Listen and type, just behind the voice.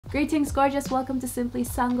Greetings gorgeous, welcome to Simply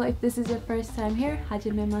Sango. If this is your first time here,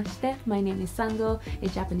 hajimemashite. My name is Sango, a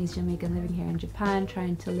Japanese Jamaican living here in Japan,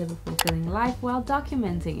 trying to live a fulfilling life while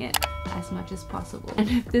documenting it as much as possible. And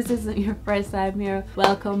if this isn't your first time here,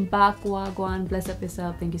 welcome back. Wagwan, bless up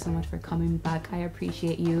yourself. Thank you so much for coming back. I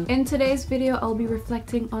appreciate you. In today's video, I'll be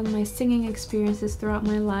reflecting on my singing experiences throughout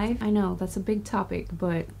my life. I know that's a big topic,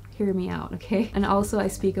 but hear me out, okay? And also I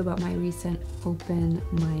speak about my recent open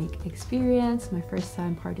mic experience, my first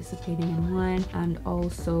time participating in one, and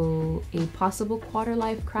also a possible quarter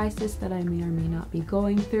life crisis that I may or may not be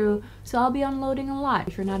going through. So I'll be unloading a lot.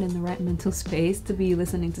 If you're not in the right mental space to be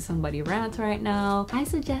listening to somebody rant right now, I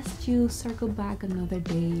suggest you circle back another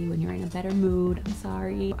day when you're in a better mood. I'm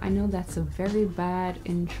sorry. I know that's a very bad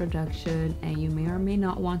introduction and you may or may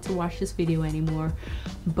not want to watch this video anymore,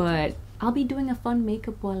 but I'll be doing a fun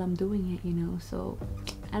makeup while I'm doing it, you know, so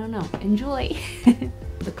I don't know, enjoy.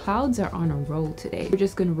 The clouds are on a roll today. We're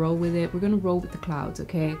just gonna roll with it. We're gonna roll with the clouds,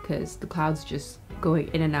 okay? Because the clouds just going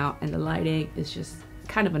in and out and the lighting is just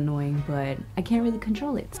kind of annoying, but I can't really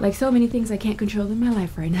control it. Like so many things I can't control in my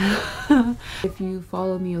life right now. If you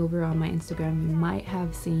follow me over on my Instagram, you might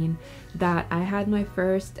have seen that I had my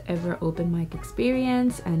first ever open mic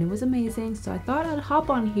experience and it was amazing. So I thought I'd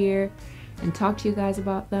hop on here and talk to you guys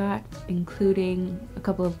about that, including a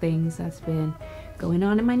couple of things that's been going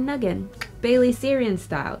on in my noggin. Bailey Syrian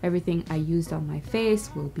style. Everything I used on my face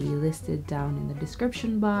will be listed down in the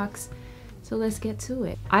description box. So let's get to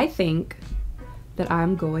it. I think that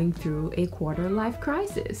I'm going through a quarter life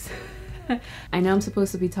crisis. I know I'm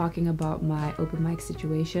supposed to be talking about my open mic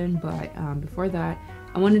situation, but before that,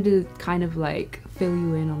 I wanted to kind of like fill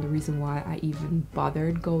you in on the reason why I even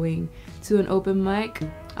bothered going to an open mic.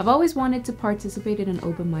 I've always wanted to participate in an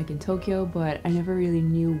open mic in Tokyo, but I never really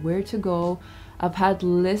knew where to go. I've had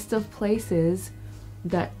lists of places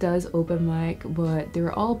that does open mic, but they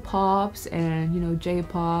were all pops and, you know,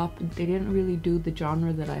 J-pop. They didn't really do the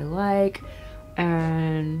genre that I like,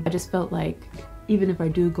 and I just felt like even if I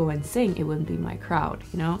do go and sing, it wouldn't be my crowd,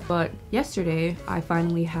 you know? But yesterday, I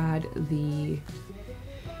finally had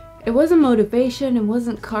it wasn't motivation, it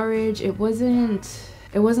wasn't courage, it wasn't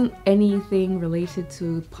anything related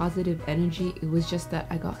to positive energy. It was just that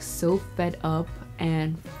I got so fed up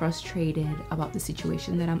and frustrated about the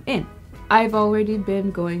situation that I'm in. I've already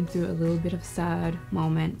been going through a little bit of sad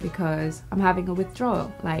moment because I'm having a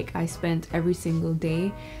withdrawal. Like, I spent every single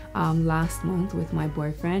day last month with my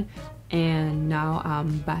boyfriend, and now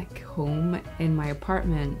I'm back home in my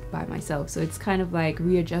apartment by myself. So it's kind of like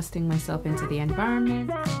readjusting myself into the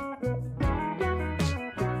environment.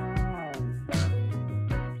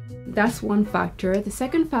 That's one factor. The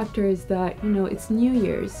second factor is that, you know, it's New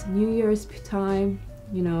Year's time.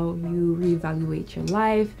 You know, you reevaluate your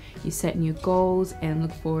life, you set new goals and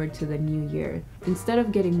look forward to the new year. Instead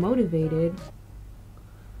of getting motivated,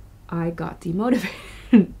 I got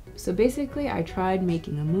demotivated. So basically, I tried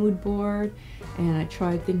making a mood board and I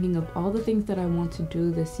tried thinking of all the things that I want to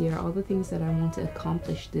do this year, all the things that I want to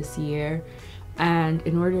accomplish this year. And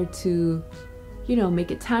in order to, you know,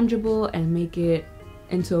 make it tangible and make it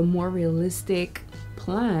into a more realistic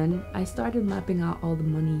plan, I started mapping out all the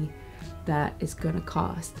money that it's gonna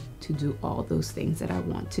cost to do all those things that I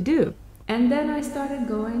want to do. And then I started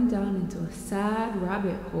going down into a sad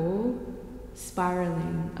rabbit hole,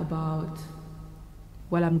 spiraling about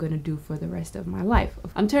what I'm gonna do for the rest of my life.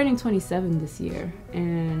 I'm turning 27 this year,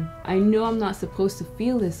 and I know I'm not supposed to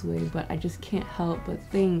feel this way, but I just can't help but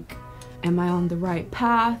think, am I on the right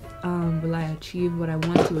path? Will I achieve what I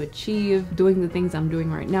want to achieve? Doing the things I'm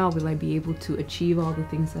doing right now, will I be able to achieve all the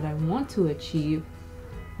things that I want to achieve?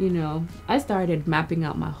 You know, I started mapping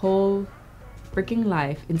out my whole freaking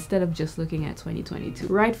life instead of just looking at 2022.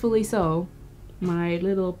 Rightfully so, my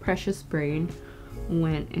little precious brain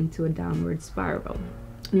went into a downward spiral.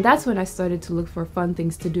 And that's when I started to look for fun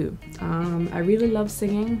things to do. I really love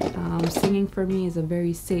singing. Singing for me is a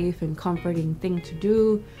very safe and comforting thing to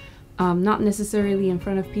do. Not necessarily in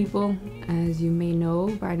front of people, as you may know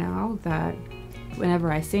by now that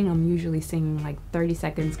whenever I sing, I'm usually singing like 30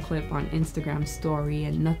 seconds clip on Instagram story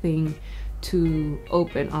and nothing too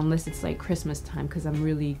open unless it's like Christmas time, because I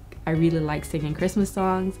really like singing Christmas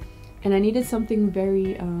songs, and I needed something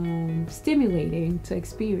very stimulating to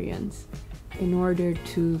experience in order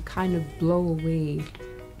to kind of blow away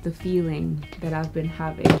the feeling that I've been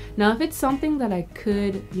having. Now, if it's something that I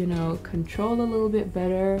could, you know, control a little bit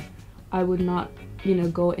better, I would not, you know,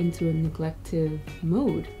 go into a neglective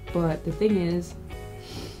mood. But the thing is,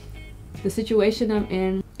 the situation I'm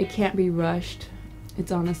in, it can't be rushed.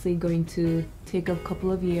 It's honestly going to take a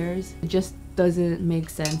couple of years. It just doesn't make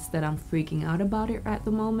sense that I'm freaking out about it at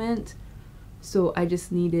the moment. So I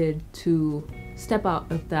just needed to step out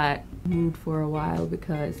of that mood for a while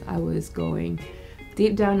because I was going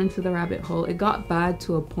deep down into the rabbit hole. It got bad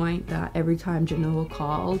to a point that every time Genoa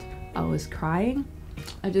called, I was crying.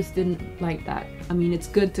 I just didn't like that. I mean, it's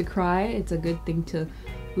good to cry. It's a good thing to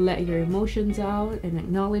let your emotions out and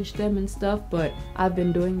acknowledge them and stuff, but I've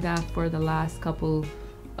been doing that for the last couple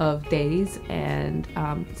of days, and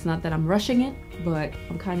it's not that I'm rushing it, but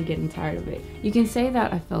I'm kind of getting tired of it. You can say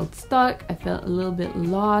that I felt stuck, I felt a little bit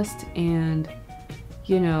lost, and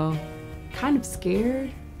you know, kind of scared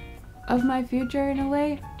of my future in a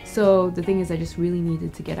way. So the thing is, I just really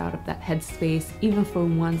needed to get out of that headspace, even for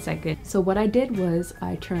 1 second. So what I did was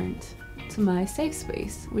I turned to my safe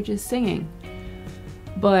space, which is singing.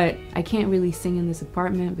 But I can't really sing in this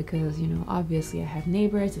apartment because, you know, obviously I have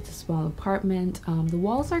neighbors. It's a small apartment. The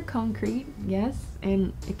walls are concrete, yes,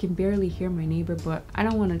 and I can barely hear my neighbor, but I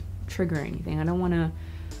don't want to trigger anything. I don't want to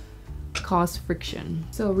cause friction.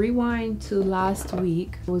 So rewind to last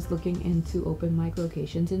week, I was looking into open mic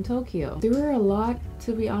locations in Tokyo. There were a lot,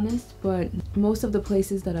 to be honest, but most of the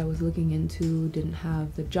places that I was looking into didn't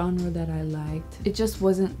have the genre that I liked. It just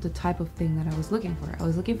wasn't the type of thing that I was looking for. I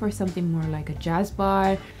was looking for something more like a jazz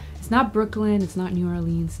bar. It's not Brooklyn, it's not New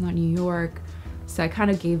Orleans, it's not New York. So I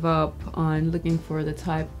kind of gave up on looking for the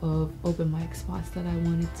type of open mic spots that I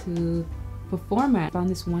wanted to perform at. Found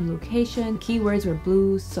this one location. Keywords were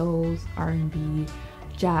blues, souls, R&B,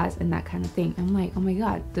 jazz, and that kind of thing. I'm like, oh my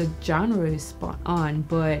god, the genre is spot on,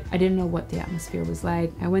 but I didn't know what the atmosphere was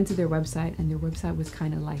like. I went to their website, and their website was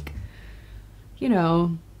kind of like, you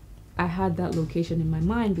know, I had that location in my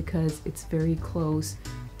mind because it's very close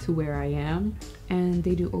to where I am, and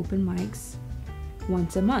they do open mics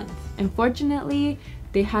once a month. Unfortunately,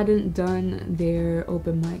 they hadn't done their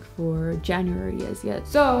open mic for January as yet.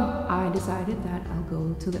 So I decided that I'll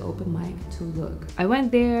go to the open mic to look. I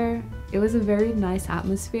went there. It was a very nice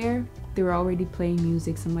atmosphere. They were already playing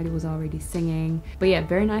music. Somebody was already singing. But yeah,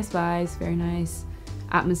 very nice vibes, very nice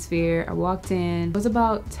atmosphere. I walked in. It was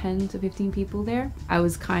about 10 to 15 people there. I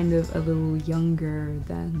was kind of a little younger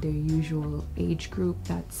than their usual age group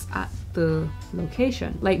that's at the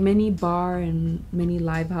location. Like many bar and many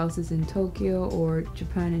live houses in Tokyo or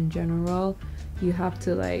Japan in general, you have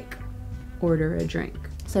to like order a drink.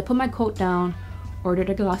 So I put my coat down, ordered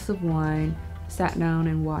a glass of wine, sat down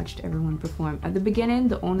and watched everyone perform. At the beginning,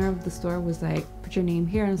 the owner of the store was like, put your name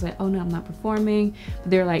here. And I was like, oh no, I'm not performing. But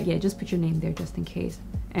they're like, yeah, just put your name there just in case,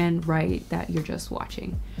 and write that you're just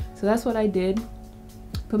watching. So that's what I did.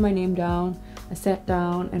 Put my name down. I sat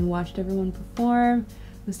down and watched everyone perform.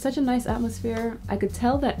 It was such a nice atmosphere. I could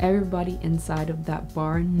tell that everybody inside of that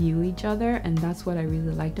bar knew each other, and that's what I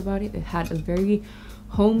really liked about it. It had a very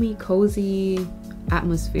homey, cozy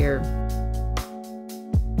atmosphere.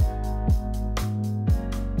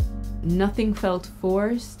 Nothing felt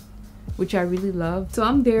forced, which I really loved. So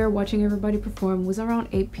I'm there watching everybody perform. It was around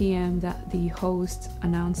 8 p.m. that the host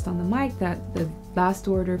announced on the mic that the last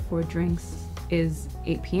order for drinks is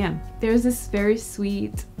 8 p.m. There's this very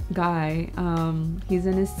sweet guy, he's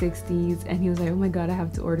in his 60s, and he was like, oh my god, I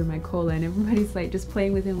have to order my cola, and everybody's like just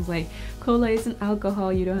playing with him. Was like, cola isn't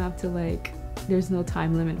alcohol, you don't have to, like, there's no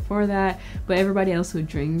time limit for that. But everybody else who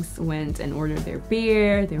drinks went and ordered their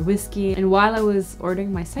beer, their whiskey. And while I was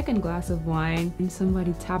ordering my second glass of wine,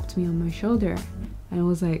 somebody tapped me on my shoulder, and I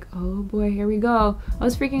was like, oh boy, here we go. I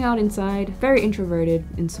was freaking out inside. Very introverted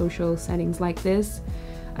in social settings like this.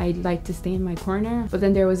 I like to stay in my corner. But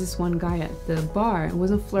then there was this one guy at the bar. It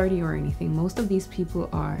wasn't flirty or anything. Most of these people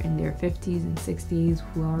are in their 50s and 60s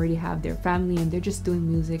who already have their family, and they're just doing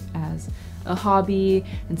music as a hobby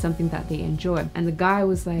and something that they enjoy. And the guy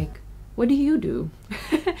was like, what do you do?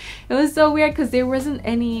 It was so weird because there wasn't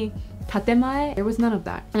any tatemae. There was none of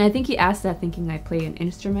that. And I think he asked that thinking I play an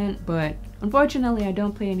instrument, but unfortunately I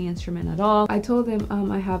don't play any instrument at all. I told him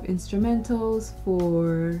I have instrumentals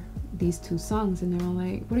for these 2 songs, and they were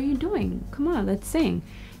like, what are you doing? Come on, let's sing.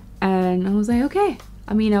 And I was like, okay.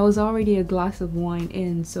 I mean, I was already a glass of wine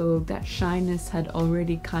in, so that shyness had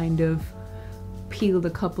already kind of peeled a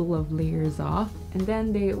couple of layers off. And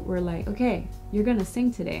then they were like, okay, you're gonna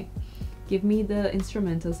sing today. Give me the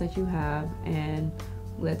instrumentals that you have and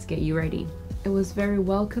let's get you ready. It was very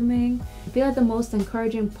welcoming. I feel like the most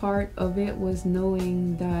encouraging part of it was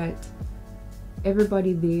knowing that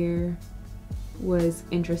everybody there was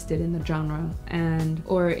interested in the genre, and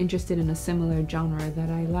or interested in a similar genre that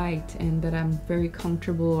I liked and that I'm very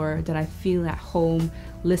comfortable, or that I feel at home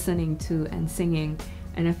listening to and singing.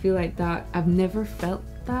 And I feel like that I've never felt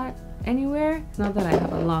that anywhere. It's not that I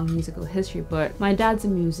have a long musical history, but my dad's a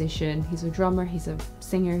musician. He's a drummer, he's a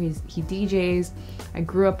singer, he DJs. I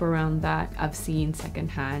grew up around that. I've seen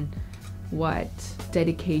secondhand what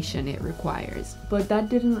dedication it requires. But that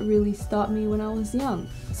didn't really stop me when I was young.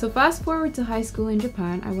 So fast forward to high school in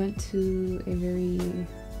Japan. I went to a very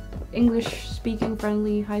English speaking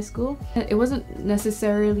friendly high school. It wasn't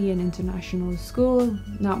necessarily an international school.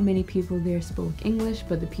 Not many people there spoke English,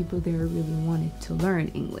 but the people there really wanted to learn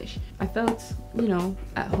English. I felt, you know,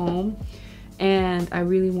 at home, and I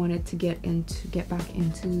really wanted to get back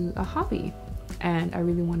into a hobby, and I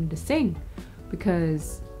really wanted to sing,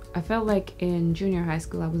 because I felt like in junior high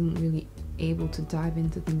school I wasn't really able to dive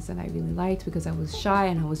into things that I really liked because I was shy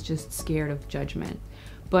and I was just scared of judgment.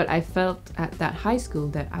 But I felt at that high school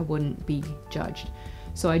that I wouldn't be judged.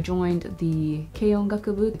 So I joined the Keion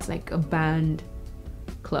Gakubu. It's like a band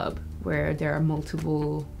club where there are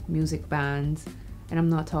multiple music bands. And I'm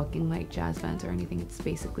not talking like jazz bands or anything. It's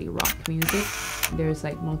basically rock music. There's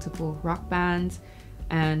like multiple rock bands,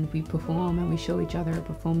 and we perform and we show each other a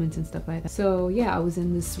performance and stuff like that. So yeah, I was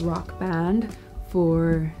in this rock band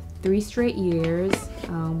for 3 straight years.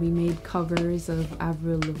 We made covers of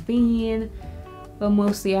Avril Lavigne, but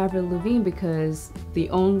mostly Avril Lavigne because the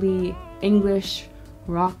only English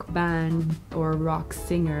rock band or rock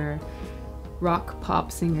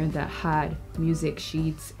pop singer that had music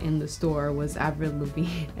sheets in the store was Avril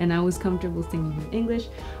Lavigne, and I was comfortable singing in English.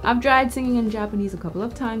 I've tried singing in Japanese a couple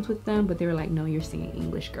of times with them, but they were like, no, you're singing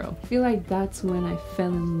English, girl. I feel like that's when I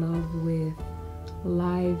fell in love with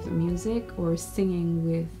live music or singing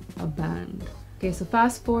with a band. Okay, so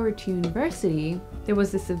fast forward to university, there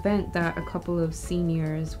was this event that a couple of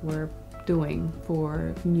seniors were doing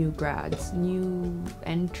for new grads, new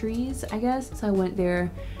entries, I guess. So I went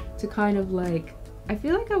there to kind of like, I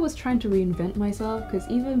feel like I was trying to reinvent myself, because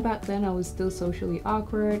even back then I was still socially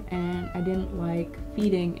awkward and I didn't like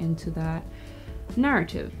feeding into that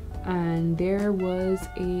narrative. And there was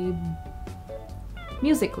a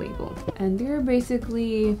music label, and they were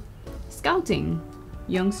basically scouting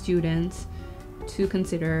young students to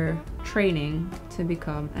consider training to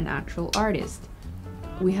become an actual artist.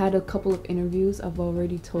 We had a couple of interviews. I've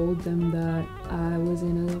already told them that I was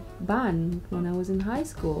in a band when I was in high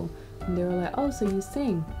school, and they were like, oh, so you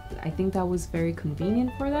sing? I think that was very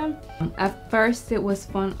convenient for them. At first it was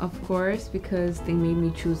fun, of course, because they made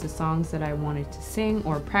me choose the songs that I wanted to sing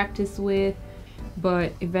or practice with,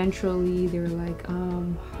 but eventually they were like,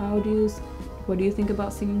 what do you think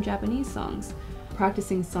about singing Japanese songs?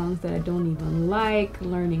 Practicing songs that I don't even like,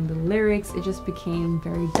 learning the lyrics, it just became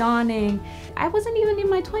very daunting. I wasn't even in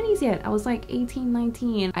my 20s yet. I was like 18,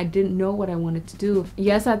 19. I didn't know what I wanted to do.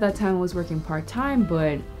 Yes, at that time I was working part-time,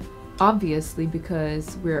 but obviously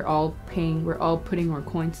because we're all putting our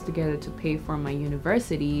coins together to pay for my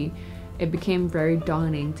university, it became very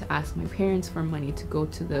daunting to ask my parents for money to go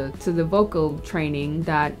to the vocal training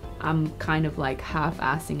that I'm kind of like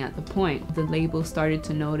half-assing at the point. The label started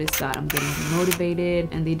to notice that I'm getting demotivated,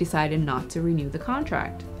 and they decided not to renew the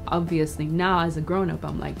contract. Obviously now as a grown-up,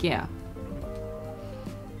 I'm like, yeah,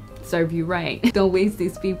 serve you right. Don't waste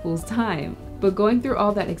these people's time. But going through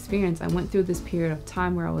all that experience, I went through this period of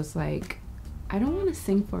time where I was like, I don't want to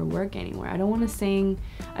sing for work anymore. I don't want to sing.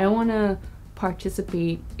 I don't want to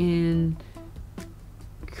participate in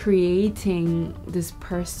creating this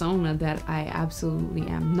persona that I absolutely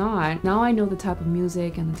am not. Now I know the type of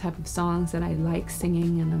music and the type of songs that I like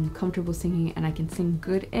singing and I'm comfortable singing and I can sing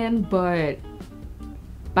good in, but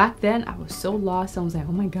back then I was so lost. I was like,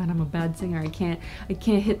 oh my god, I'm a bad singer. I can't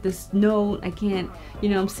hit this note. I can't, you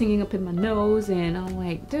know, I'm singing up in my nose, and I'm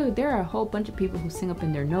like, dude, there are a whole bunch of people who sing up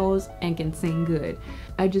in their nose and can sing good.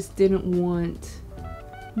 I just didn't want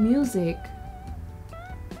music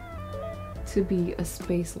to be a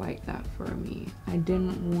space like that for me. I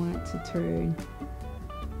didn't want to turn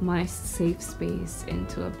my safe space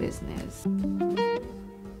into a business.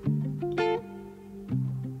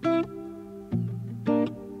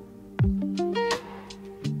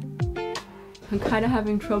 I'm kind of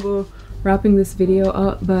having trouble wrapping this video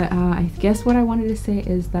up, but I guess what I wanted to say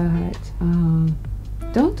is that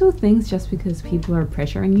don't do things just because people are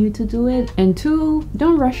pressuring you to do it. And 2,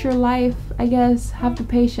 don't rush your life, I guess. Have the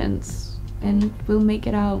patience and we'll make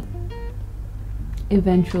it out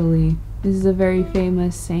eventually. This is a very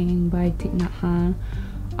famous saying by Thich Nhat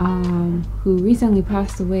Hanh, who recently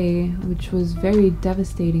passed away, which was very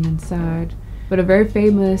devastating and sad. But a very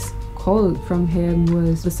famous quote from him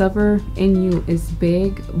was, the suffer in you is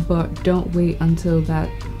big, but don't wait until that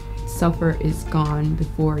suffer is gone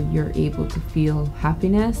before you're able to feel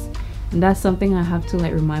happiness. And that's something I have to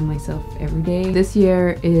like remind myself every day. This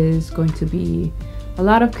year is going to be a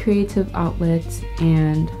lot of creative outlets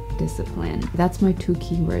and discipline. That's my 2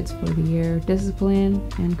 keywords for the year: discipline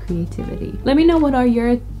and creativity. Let me know, what are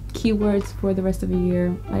your keywords for the rest of the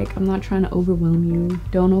year. Like, I'm not trying to overwhelm you.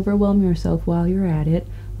 Don't overwhelm yourself while you're at it,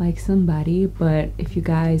 like somebody. But if you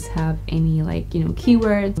guys have any, like, you know,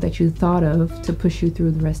 keywords that you thought of to push you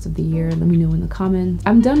through the rest of the year, let me know in the comments.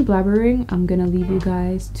 I'm done blabbering. I'm gonna leave you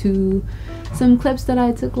guys to some clips that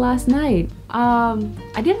I took last night.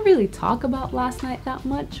 I didn't really talk about last night that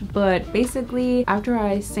much, but basically after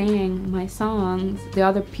I sang my songs, the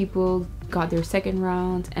other people got their second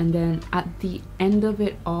round, and then at the end of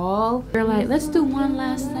it all, they're like, let's do one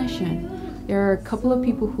last session. There are a couple of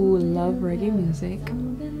people who love reggae music,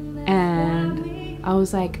 and I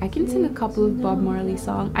was like, I can sing a couple of Bob Marley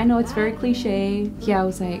songs. I know it's very cliche. Yeah, I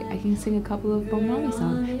was like, I can sing a couple of Bob Marley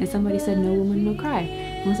songs. And somebody said, No Woman, No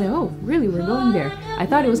Cry. I was like, oh, really? We're going there. I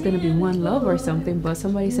thought it was going to be One Love or something, but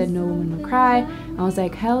somebody said No Woman, No Cry. I was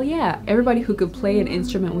like, hell yeah. Everybody who could play an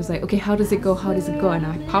instrument was like, okay, how does it go? How does it go? And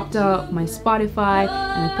I popped up my Spotify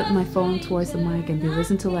and I put my phone towards the mic and they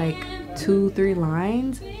listened to like 2-3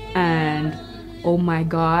 lines. And oh my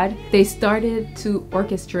God, they started to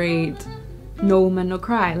orchestrate No Woman, No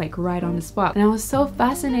Cry, like right on the spot. And I was so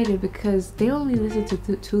fascinated because they only listened to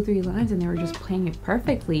 2-3 lines and they were just playing it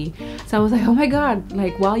perfectly. So I was like, oh my God,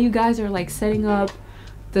 like while you guys are like setting up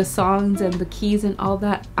the songs and the keys and all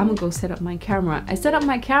that, I'm gonna go set up my camera. I set up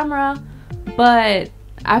my camera, but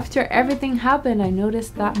after everything happened, I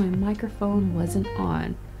noticed that my microphone wasn't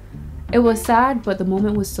on. It was sad, but the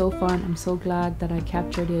moment was so fun. I'm so glad that I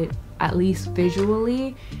captured it, at least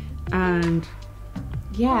visually. And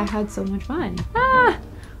yeah, I had so much fun.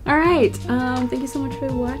 All right, thank you so much for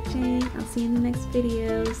watching. I'll see you in the next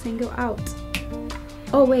video. Sango out.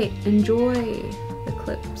 Oh wait, enjoy the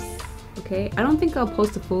clips, okay? I don't think I'll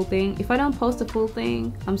post the full thing. If I don't post the full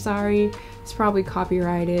thing, I'm sorry, it's probably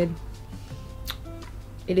copyrighted.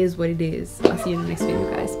 It is what it is. I'll see you in the next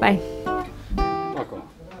video, guys. Bye.